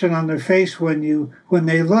expression on their face when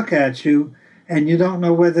they look at you, and you don't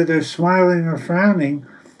know whether they're smiling or frowning,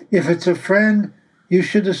 if it's a friend, you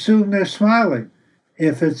should assume they're smiling.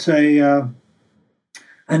 If it's an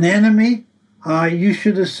enemy, you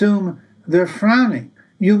should assume they're frowning.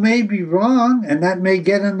 You may be wrong, and that may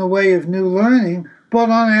get in the way of new learning, but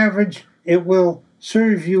on average, it will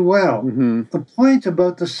serve you well. The point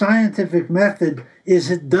about the scientific method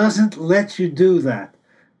is it doesn't let you do that.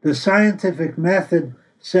 The scientific method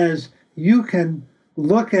says you can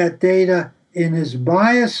look at data in as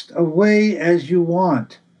biased a way as you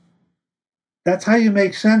want. That's how you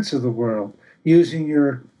make sense of the world, using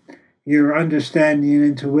your understanding and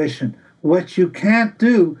intuition. What you can't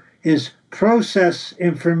do is process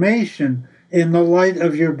information in the light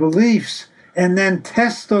of your beliefs and then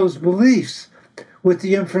test those beliefs with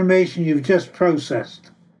the information you've just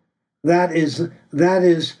processed. That is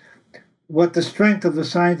what the strength of the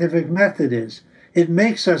scientific method is. It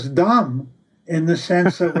makes us dumb in the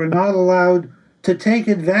sense that we're not allowed to take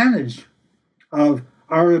advantage of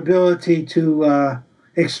our ability to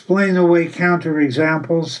explain away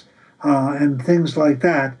counterexamples and things like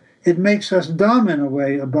that. It makes us dumb in a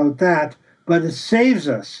way about that, but it saves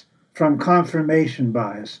us from confirmation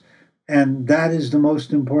bias. And that is the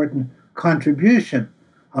most important contribution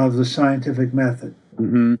of the scientific method.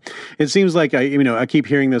 It seems like I keep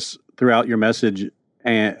hearing this throughout your message,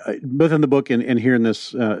 and both in the book and here in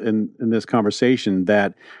this conversation,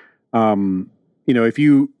 that if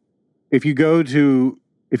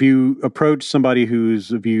you approach somebody whose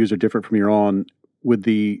views are different from your own with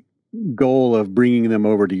the goal of bringing them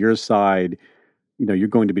over to your side, you're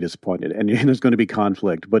going to be disappointed and there's going to be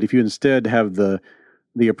conflict. But if you instead have the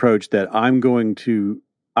approach that I'm hoping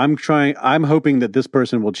that this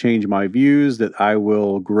person will change my views, that I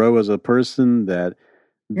will grow as a person, that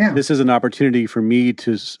this is an opportunity for me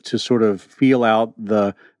to sort of feel out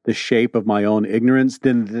the shape of my own ignorance,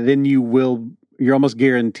 then you're almost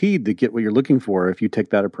guaranteed to get what you're looking for if you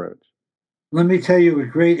take that approach. Let me tell you a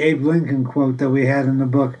great Abe Lincoln quote that we had in the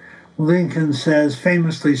book. Lincoln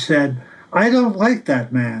famously said, "I don't like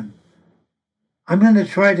that man. I'm going to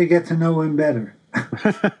try to get to know him better."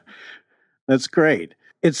 That's great.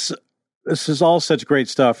 This is all such great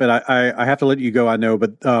stuff, and I have to let you go, I know,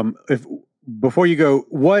 but if before you go,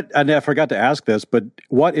 and I forgot to ask this, but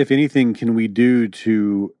what, if anything, can we do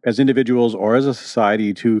to, as individuals or as a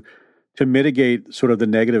society, to mitigate sort of the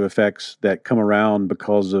negative effects that come around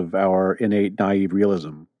because of our innate naive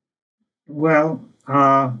realism? Well,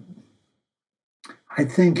 I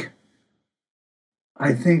think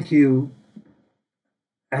you,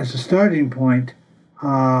 as a starting point,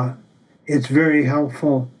 it's very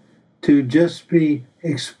helpful to just be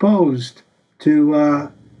exposed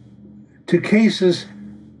to cases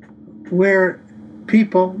where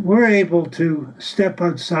people were able to step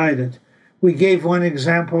outside it. We gave one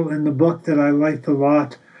example in the book that I liked a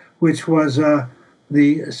lot, which was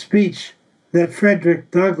the speech that Frederick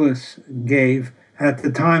Douglass gave at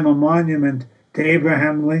the time a monument to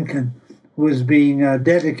Abraham Lincoln was being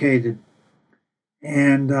dedicated.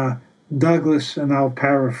 And Douglass, and I'll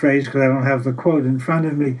paraphrase because I don't have the quote in front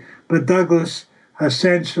of me, but Douglass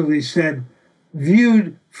essentially said,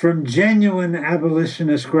 viewed from genuine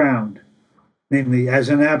abolitionist ground, namely as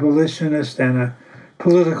an abolitionist and a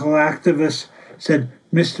political activist, said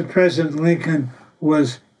Mr. President Lincoln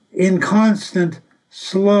was inconstant,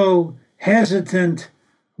 slow, hesitant,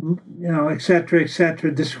 et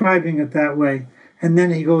cetera, describing it that way. And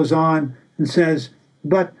then he goes on and says,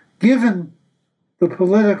 but given the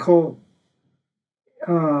political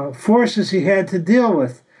forces he had to deal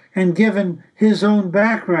with, and given his own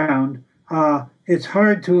background, it's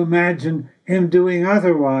hard to imagine him doing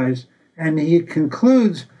otherwise. And he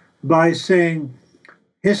concludes by saying,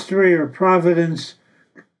 history or providence,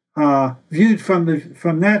 viewed from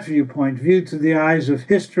that viewpoint, viewed through the eyes of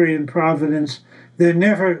history and providence,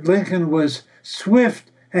 Lincoln was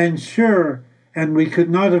swift and sure, and we could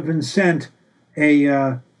not have been sent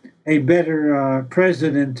a better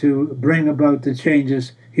president to bring about the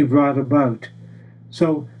changes he brought about.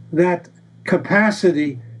 So that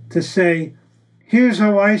capacity to say, here's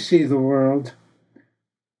how I see the world,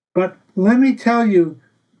 but let me tell you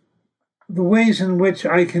the ways in which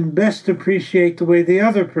I can best appreciate the way the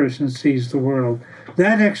other person sees the world.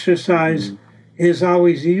 That exercise is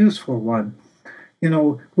always a useful one.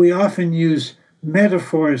 We often use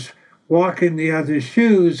metaphors, walk in the other's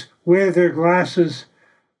shoes, wear their glasses.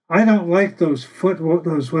 I don't like those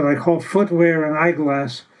what I call footwear and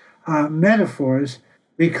eyeglass metaphors,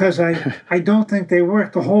 because I don't think they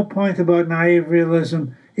work. The whole point about naive realism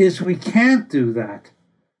is we can't do that.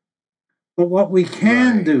 But what we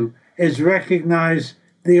can do is recognize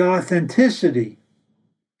the authenticity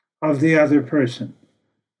of the other person,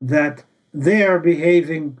 that they are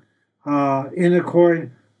behaving in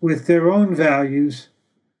accord with their own values,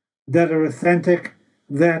 that are authentic,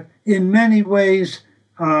 that in many ways,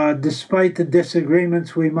 despite the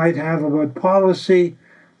disagreements we might have about policy,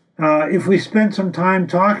 if we spend some time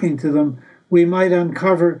talking to them, we might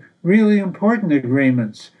uncover really important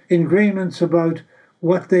agreements about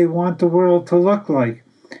what they want the world to look like.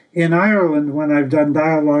 In Ireland, when I've done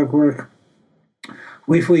dialogue work,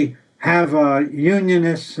 if we have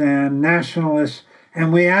unionists and nationalists,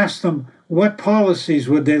 and we ask them what policies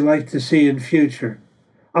would they like to see in future,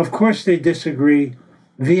 of course they disagree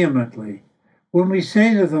vehemently. When we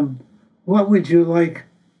say to them, what would you like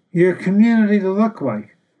your community to look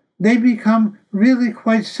like? They become really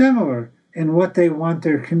quite similar in what they want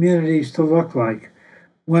their communities to look like.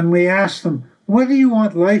 When we ask them, what do you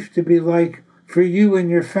want life to be like for you and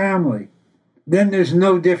your family? Then there's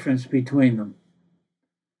no difference between them.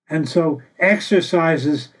 And so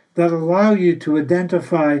exercises that allow you to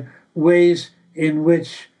identify ways in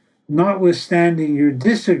which, notwithstanding your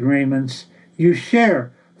disagreements, you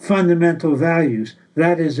share fundamental values.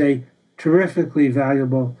 That is a terrifically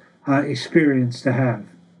valuable experience to have.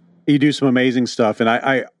 You do some amazing stuff, and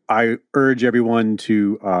I urge everyone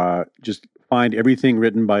to just find everything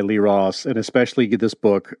written by Lee Ross, and especially get this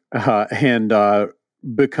book and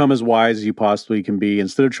become as wise as you possibly can be.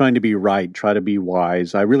 Instead of trying to be right, try to be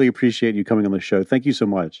wise. I really appreciate you coming on the show. Thank you so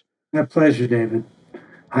much. My pleasure, David.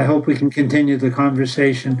 I hope we can continue the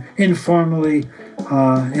conversation informally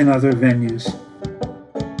in other venues.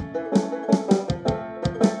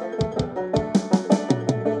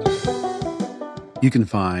 You can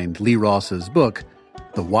find Lee Ross's book,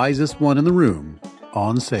 The Wisest One in the Room,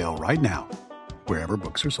 on sale right now, wherever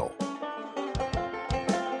books are sold.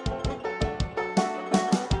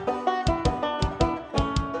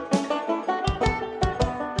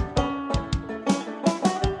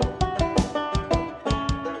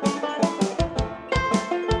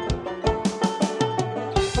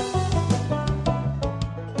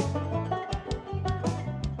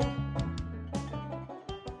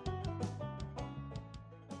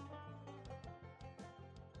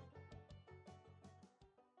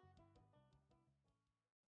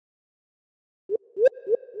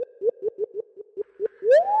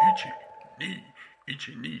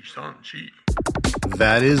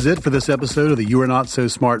 That is it for this episode of the You Are Not So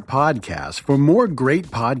Smart podcast. For more great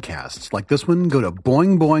podcasts like this one, go to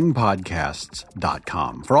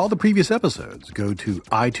boingboingpodcasts.com. For all the previous episodes, go to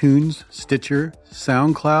iTunes, Stitcher,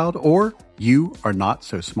 SoundCloud, or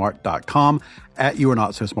youarenotsosmart.com. At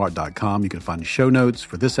youarenotsosmart.com, you can find show notes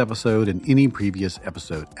for this episode and any previous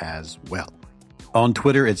episode as well. On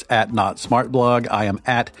Twitter, it's at NotSmartBlog. I am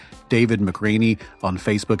at David McRaney. On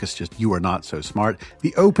Facebook, it's just You Are Not So Smart.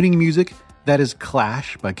 The opening music, that is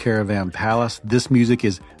Clash by Caravan Palace. This music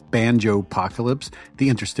is Banjo-Pocalypse. The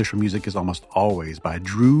interstitial music is almost always by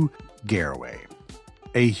Drew Garraway.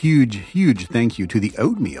 A huge, huge thank you to the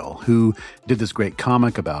Oatmeal, who did this great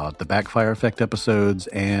comic about the Backfire Effect episodes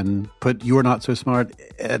and put You Are Not So Smart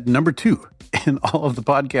at number 2 in all of the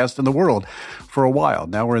podcasts in the world for a while.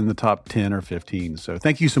 Now we're in the top 10 or 15. So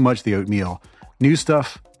thank you so much, the Oatmeal. New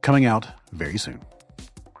stuff coming out very soon.